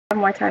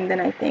more time than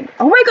I think.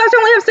 Oh my gosh, I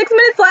only have 6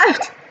 minutes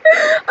left.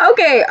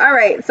 Okay, all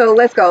right, so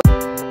let's go.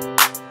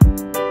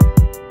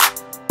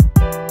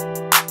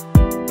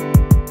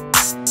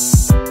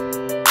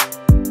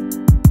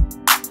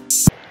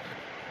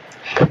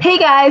 Hey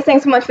guys,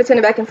 thanks so much for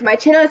tuning back into my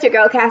channel. It's your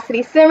girl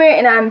Cassidy Simmer,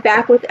 and I'm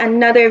back with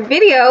another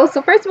video.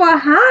 So first of all,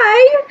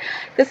 hi!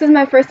 This is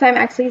my first time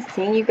actually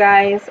seeing you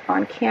guys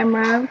on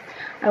camera.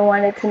 I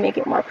wanted to make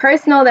it more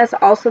personal. That's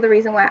also the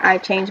reason why I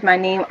changed my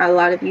name. A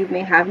lot of you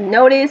may have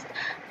noticed,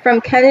 from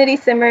Kennedy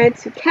Simmer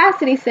to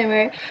Cassidy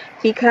Simmer,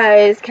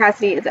 because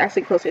Cassidy is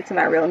actually closer to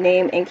my real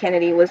name, and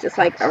Kennedy was just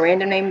like a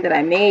random name that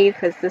I made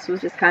because this was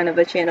just kind of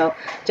a channel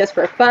just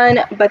for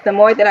fun. But the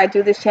more that I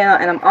do this channel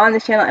and I'm on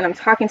this channel and I'm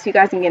talking to you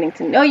guys and getting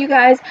to know you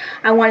guys,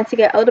 I wanted to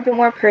get a little bit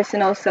more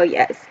personal. So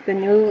yes, the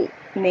new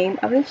name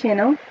of the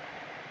channel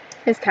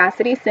is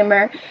Cassidy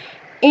Simmer,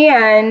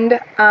 and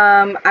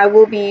I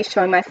will be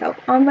showing myself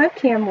on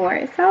webcam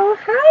more. So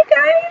hi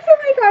guys, oh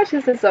my gosh,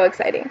 this is so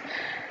exciting.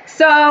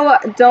 So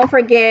don't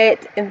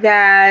forget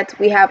that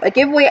we have a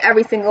giveaway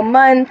every single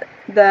month.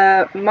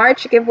 The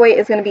March giveaway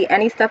is going to be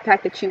any stuff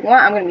pack that you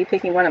want. I'm going to be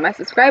picking one of my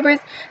subscribers.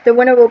 The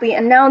winner will be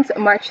announced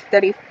March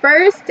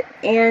 31st.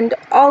 And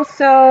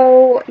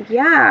also,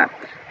 yeah,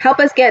 help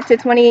us get to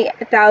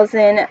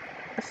 20,000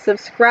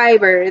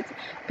 subscribers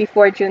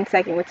before June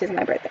 2nd, which is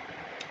my birthday.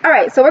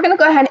 Alright, so we're going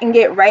to go ahead and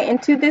get right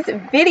into this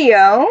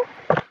video.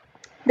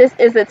 This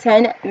is a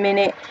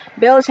 10-minute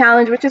build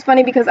challenge, which is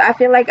funny because I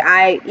feel like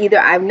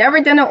I've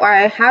never done it, or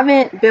I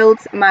haven't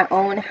built my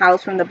own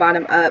house from the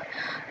bottom up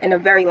in a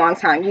very long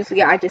time.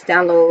 Usually I just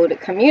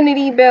download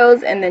community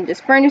builds and then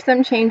just furnish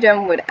them, change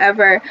them,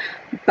 whatever.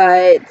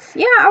 But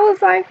yeah, I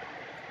was like,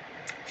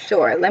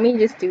 sure, let me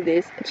just do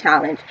this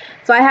challenge.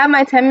 So I have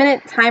my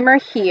 10-minute timer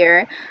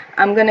here.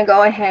 I'm gonna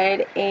go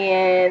ahead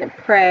and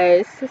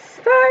press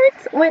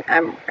start when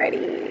I'm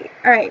ready.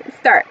 All right,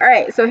 start. All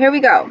right, so here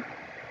we go.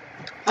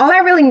 All I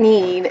really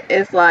need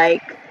is,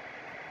 like,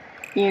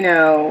 you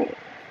know,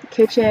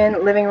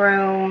 kitchen, living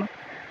room,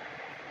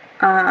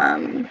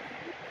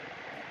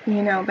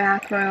 you know,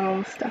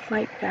 bathroom, stuff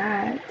like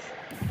that.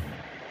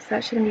 So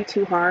that shouldn't be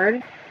too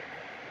hard,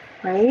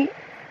 right?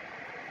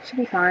 Should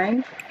be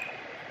fine.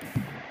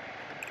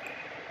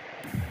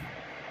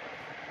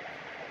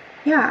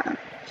 Yeah,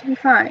 should be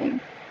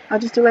fine. I'll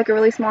just do like a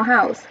really small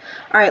house.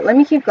 All right, let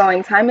me keep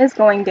going. Time is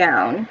going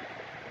down.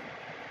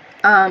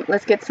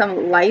 Let's get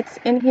some lights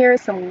in here,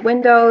 some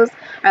windows. All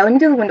right, let me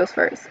do the windows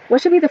first. What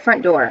should be the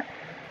front door?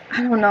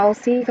 I don't know.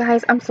 See,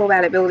 guys, I'm so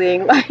bad at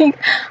building. Like,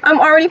 I'm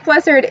already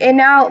flustered, and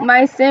now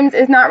my Sims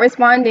is not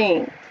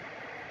responding.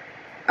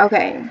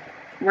 Okay,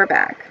 we're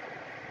back.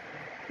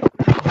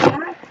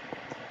 Okay.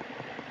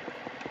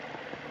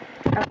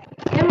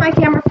 And my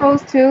camera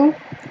froze too.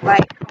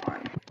 Like, come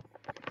on.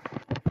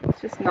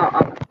 It's just not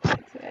on the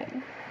phone today.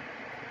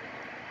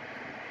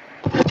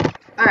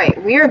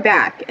 Alright, we are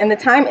back, and the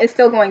time is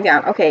still going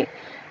down. Okay,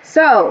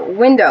 so,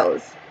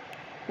 windows.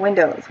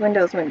 Windows.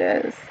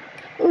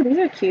 Ooh, these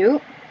are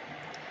cute.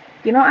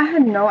 You know, I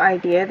had no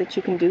idea that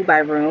you can do by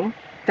room.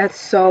 That's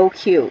so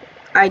cute.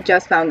 I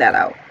just found that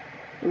out.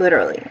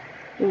 Literally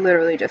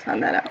just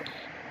found that out.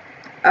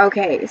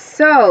 Okay,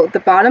 so, the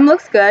bottom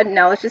looks good.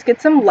 Now let's just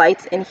get some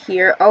lights in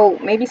here. Oh,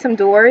 maybe some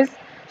doors.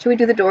 Should we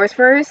do the doors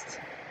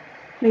first?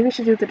 Maybe we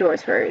should do the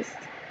doors first.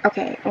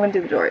 Okay, I'm gonna do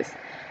the doors.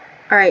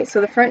 Alright,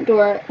 so the front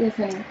door,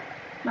 listen.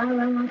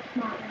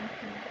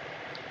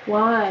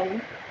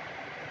 Why?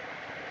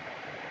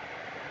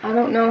 I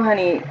don't know,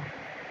 honey.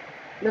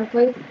 The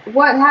place,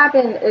 what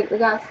happened? It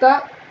got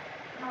stuck?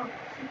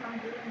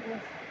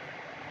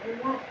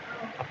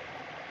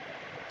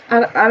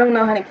 I don't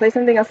know, honey. Play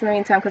something else in the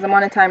meantime because I'm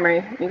on a timer.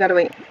 You gotta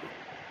wait.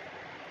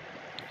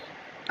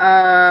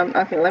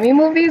 Okay, let me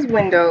move these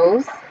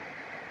windows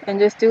and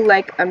just do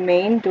like a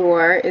main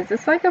door. Is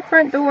this like a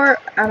front door?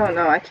 I don't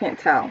know. I can't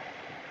tell.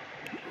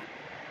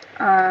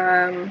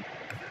 I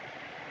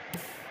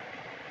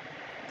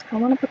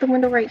want to put the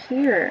window right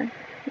here.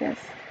 Yes.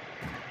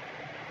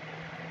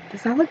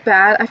 Does that look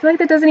bad? I feel like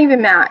that doesn't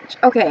even match.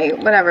 Okay,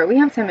 whatever. We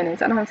have 10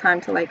 minutes. I don't have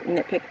time to like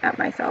nitpick at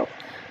myself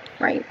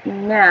right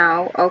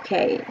now.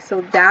 Okay,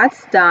 so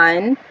that's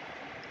done.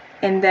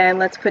 And then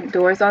let's put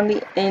doors on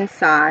the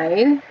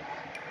inside.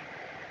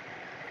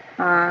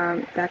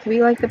 That could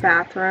be like the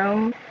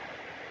bathroom.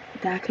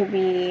 That could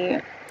be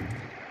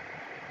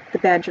the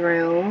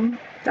bedroom.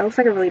 That looks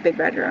like a really big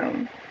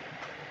bedroom.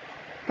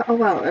 But oh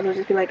well, it'll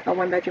just be like a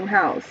one-bedroom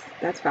house.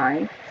 That's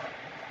fine.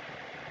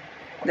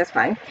 That's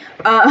fine.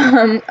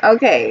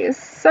 Okay,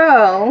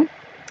 so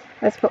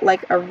let's put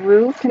like a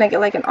roof. Can I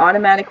get like an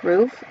automatic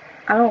roof?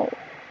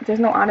 There's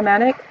no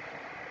automatic.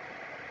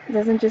 It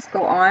doesn't just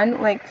go on,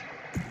 like,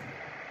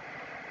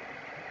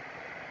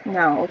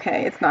 no,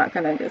 okay, it's not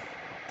gonna just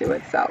do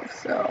itself,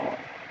 so.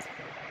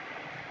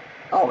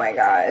 Oh my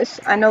gosh.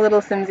 I know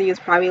little Simsy is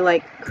probably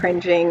like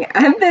cringing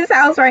at this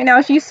house right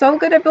now. She's so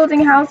good at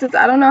building houses.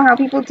 I don't know how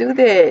people do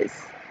this.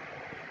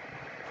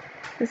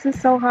 This is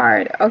so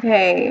hard.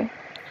 Okay.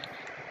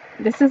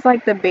 This is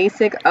like the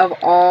basic of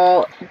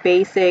all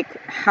basic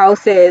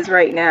houses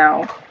right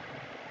now.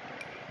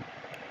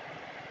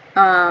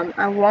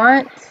 I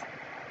want,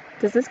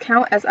 does this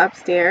count as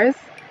upstairs?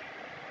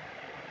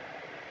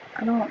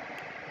 I don't,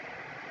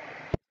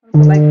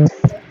 like,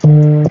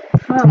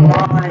 come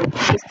on,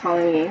 she's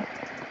calling me.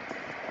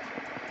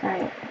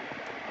 Alright.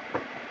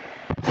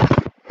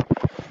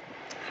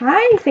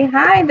 Hi, say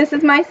hi. This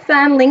is my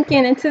son,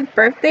 Lincoln. It's his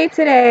birthday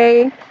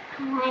today.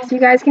 Hi. So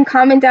you guys can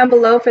comment down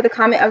below for the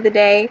comment of the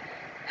day.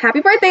 Happy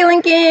birthday,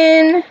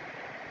 Lincoln.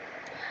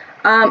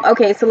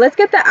 Okay, so let's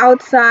get the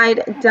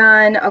outside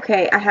done.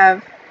 Okay, I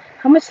have,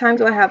 how much time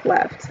do I have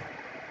left?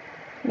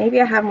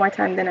 Maybe I have more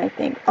time than I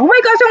think. Oh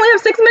my gosh, I only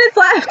have 6 minutes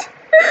left.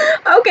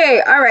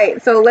 Okay, all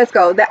right, so let's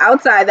go. The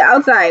outside, the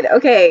outside.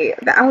 Okay,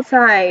 the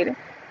outside.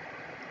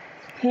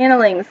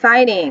 Paneling,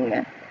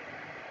 siding.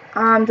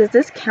 Does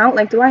this count?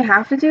 Like, do I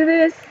have to do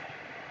this?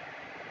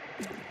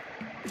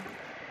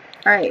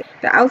 All right,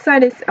 the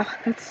outside is, oh,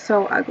 that's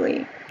so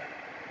ugly.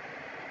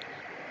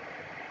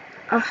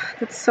 Oh,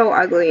 that's so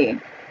ugly.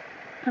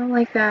 I don't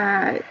like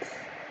that.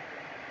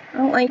 I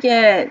don't like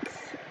it.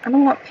 I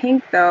don't want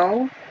pink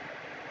though.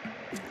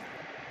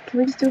 Can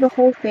we just do the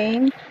whole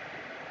thing?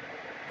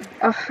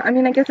 Oh, I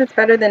mean, I guess it's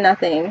better than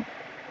nothing.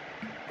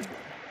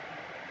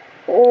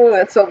 Oh,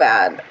 that's so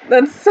bad.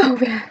 That's so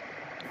bad.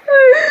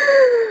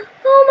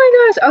 Oh my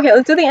gosh. Okay,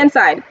 let's do the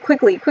inside.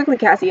 Quickly, quickly,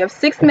 Cassie. You have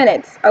 6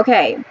 minutes.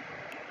 Okay.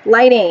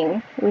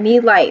 Lighting. We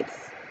need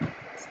lights.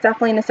 It's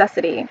definitely a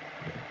necessity.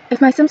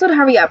 If my Sims would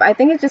hurry up, I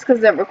think it's just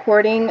because the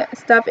recording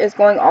stuff is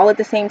going all at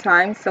the same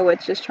time, so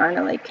it's just trying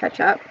to like catch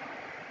up.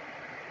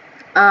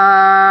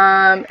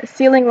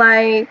 Ceiling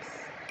lights.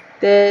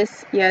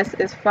 This, yes,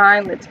 is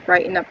fine. Let's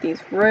brighten up these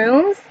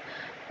rooms.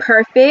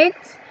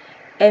 Perfect.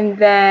 And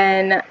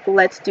then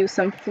let's do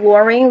some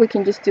flooring. We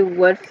can just do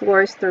wood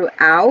floors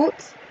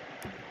throughout.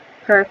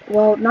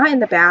 Well, not in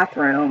the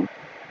bathroom.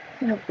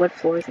 You have wood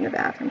floors in the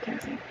bathroom,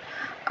 Cassie.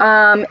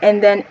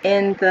 And then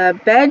in the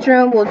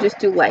bedroom, we'll just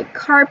do like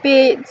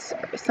carpets,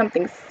 or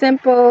something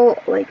simple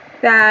like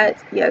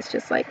that. Yes,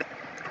 just like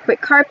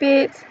quick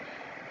carpets.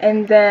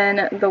 And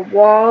then the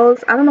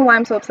walls, I don't know why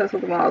I'm so obsessed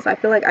with the walls. I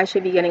feel like I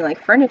should be getting like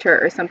furniture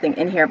or something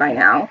in here by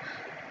now.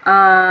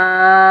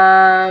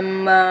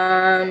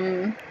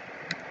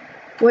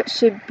 What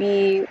should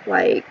be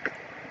like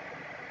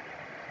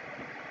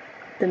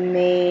the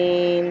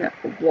main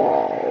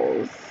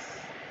walls?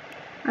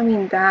 I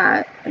mean,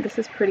 this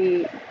is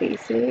pretty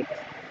basic.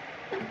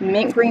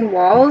 Mint green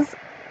walls.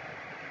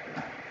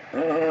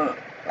 I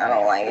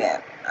don't like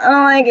it. I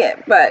don't like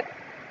it, but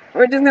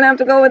we're just gonna have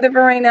to go with it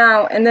for right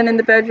now. And then in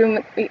the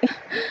bedroom,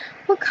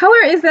 what color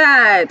is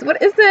that?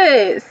 What is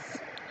this?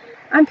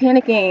 I'm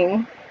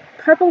panicking.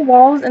 Purple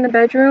walls in the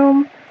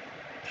bedroom?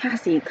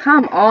 Cassie,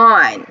 come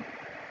on.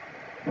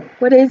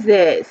 What is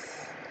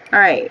this?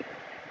 Alright.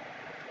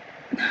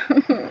 I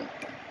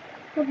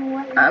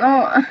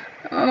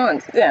don't know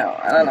what to do.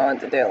 I don't know what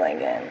to do,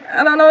 Lincoln.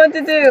 I don't know what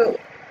to do.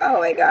 Oh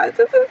my gosh,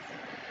 this is...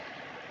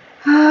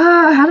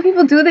 how do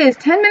people do this?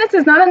 10 minutes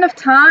is not enough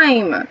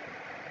time.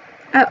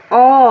 At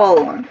all.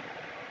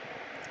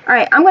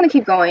 Alright, I'm gonna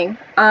keep going.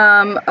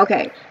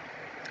 Okay.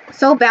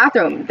 So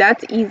bathroom,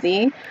 that's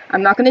easy.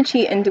 I'm not gonna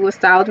cheat and do a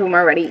styled room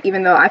already,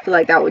 even though I feel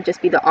like that would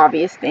just be the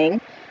obvious thing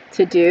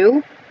to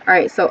do.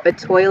 Alright, so a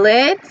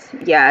toilet,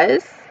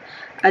 yes.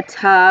 A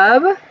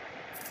tub,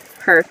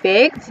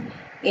 perfect.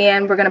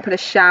 And we're gonna put a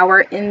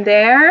shower in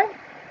there.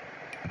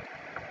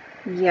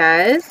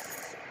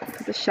 Yes.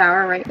 Put the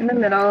shower right in the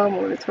middle,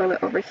 move the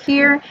toilet over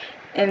here.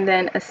 And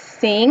then a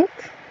sink.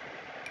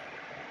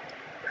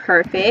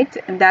 Perfect.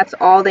 And that's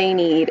all they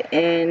need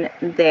in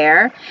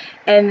there.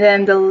 And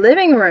then the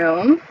living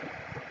room,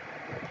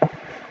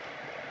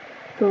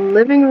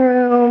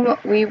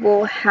 we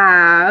will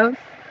have,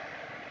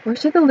 where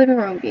should the living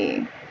room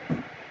be?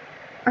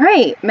 All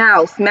right,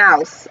 mouse,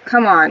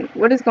 come on.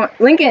 What is going,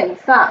 Lincoln,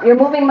 stop. You're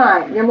moving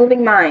mine. You're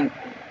moving mine.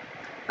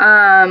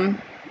 I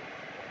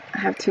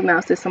have 2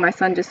 mouses, so my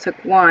son just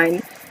took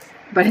one,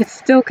 but it's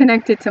still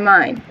connected to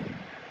mine.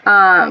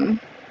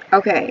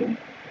 Okay.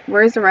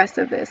 Where's the rest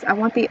of this? I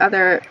want the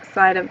other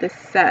side of this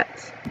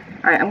set.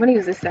 Alright, I'm going to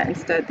use this set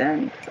instead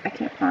then, because I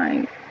can't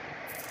find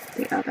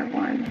the other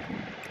one.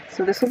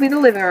 So this will be the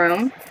living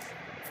room.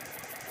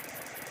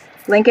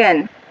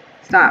 Lincoln,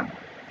 stop.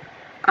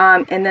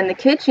 And then the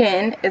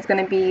kitchen is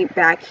going to be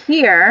back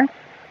here.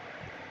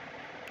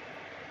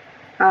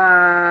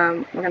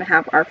 We're going to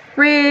have our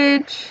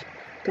fridge.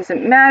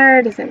 Doesn't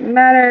matter,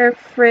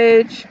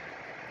 fridge.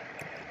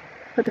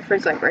 Put the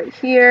fridge like right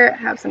here.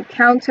 Have some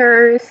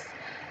counters.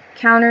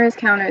 Counters,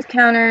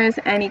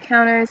 any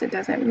counters, it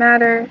doesn't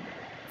matter.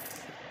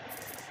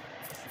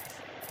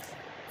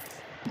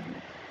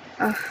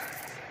 I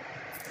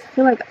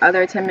feel like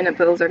other 10-minute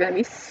builds are going to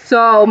be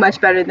so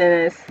much better than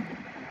this.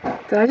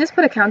 Did I just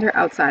put a counter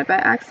outside by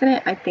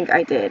accident? I think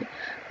I did.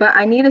 But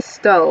I need a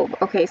stove.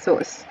 Okay, so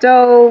a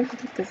stove,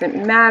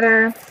 doesn't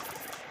matter.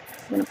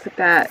 I'm going to put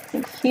that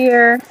in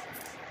here.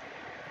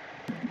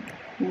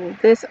 Move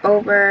this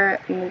over,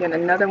 and we get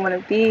another one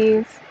of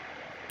these.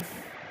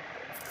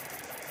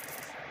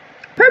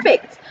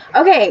 Perfect.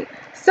 Okay,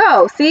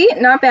 so see,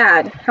 not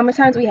bad. How much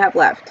time do we have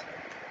left?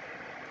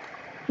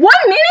 1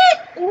 minute?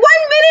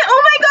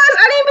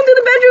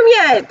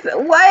 What?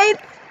 What?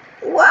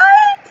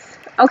 What?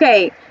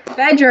 Okay,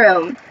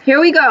 bedroom. Here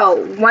we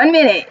go. 1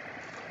 minute.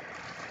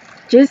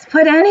 Just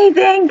put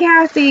anything,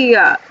 Cassie.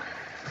 All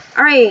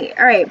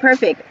right,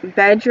 perfect.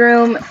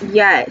 Bedroom,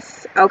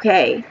 yes.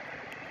 Okay.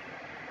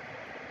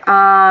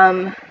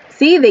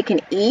 See, they can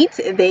eat.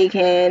 They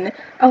can.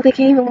 Oh, they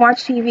can't even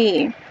watch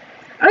TV.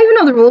 I don't even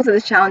know the rules of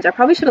this challenge. I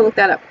probably should have looked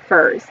that up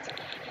first.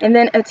 And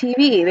then a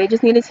TV. They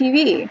just need a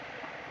TV.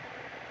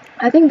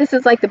 I think this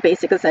is like the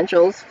basic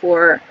essentials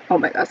for. Oh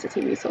my gosh, the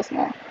TV is so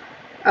small.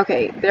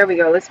 Okay, there we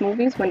go. Let's move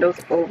these windows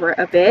over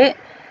a bit.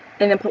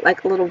 And then put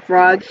like a little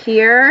rug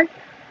here.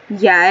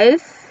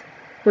 Yes,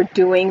 we're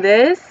doing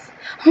this.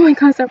 Oh my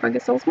gosh, that rug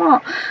is so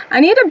small. I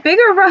need a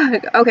bigger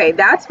rug. Okay,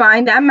 that's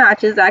fine. That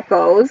matches. That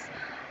goes.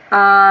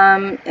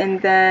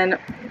 And then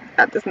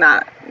that does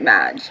not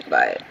match.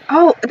 But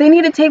oh, they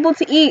need a table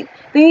to eat.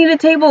 They need a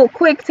table.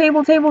 Quick,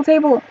 table.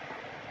 Table.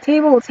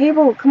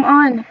 Come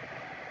on.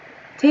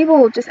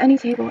 Table. Just any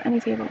table. Any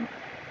table.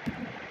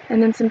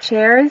 And then some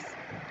chairs.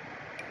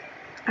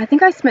 I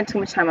think I spent too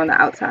much time on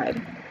the outside.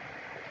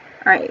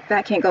 All right,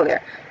 that can't go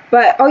there.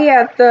 But oh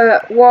yeah,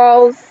 the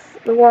walls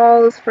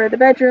for the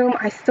bedroom.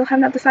 I still have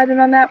not decided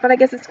on that, but I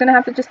guess it's gonna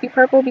have to just be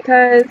purple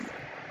because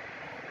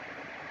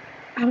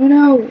I don't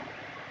know.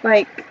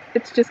 Like,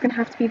 it's just gonna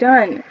have to be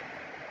done.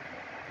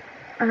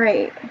 All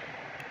right,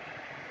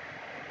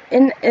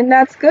 and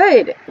that's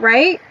good,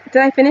 right?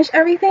 Did I finish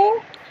everything?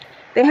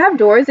 They have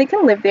doors. They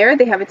can live there.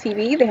 They have a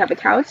TV. They have a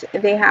couch.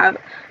 They have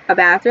a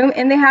bathroom,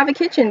 and they have a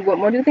kitchen. What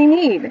more do they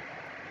need?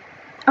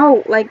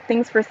 Oh, like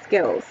things for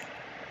skills.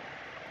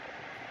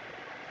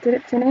 Did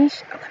it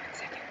finish? 11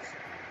 seconds.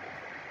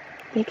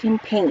 They can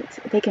paint.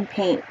 They can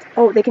paint.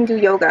 Oh, they can do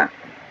yoga.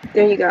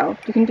 There you go.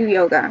 You can do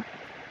yoga.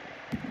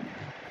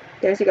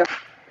 There you go.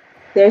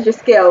 There's your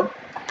skill.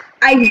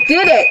 I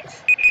did it!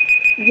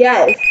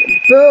 Yes.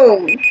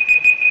 Boom.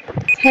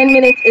 10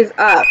 minutes is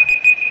up.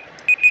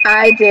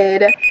 I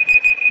did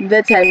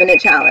the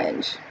 10-minute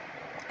challenge.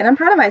 And I'm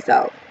proud of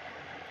myself.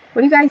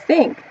 What do you guys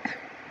think?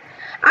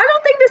 I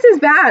don't think this is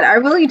bad. I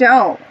really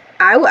don't.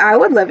 I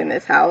would live in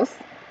this house.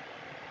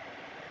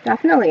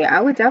 Definitely.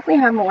 I would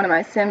definitely have one of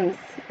my Sims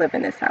live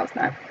in this house.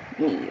 Not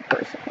me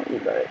personally,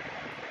 but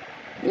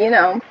you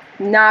know,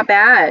 not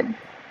bad.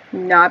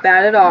 Not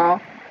bad at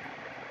all.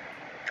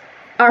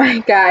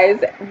 Alright guys,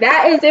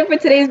 that is it for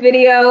today's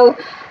video.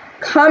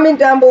 Comment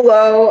down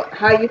below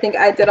how you think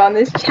I did on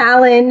this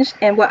challenge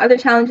and what other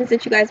challenges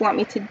that you guys want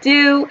me to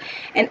do.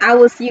 And I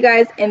will see you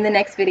guys in the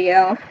next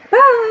video.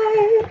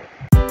 Bye!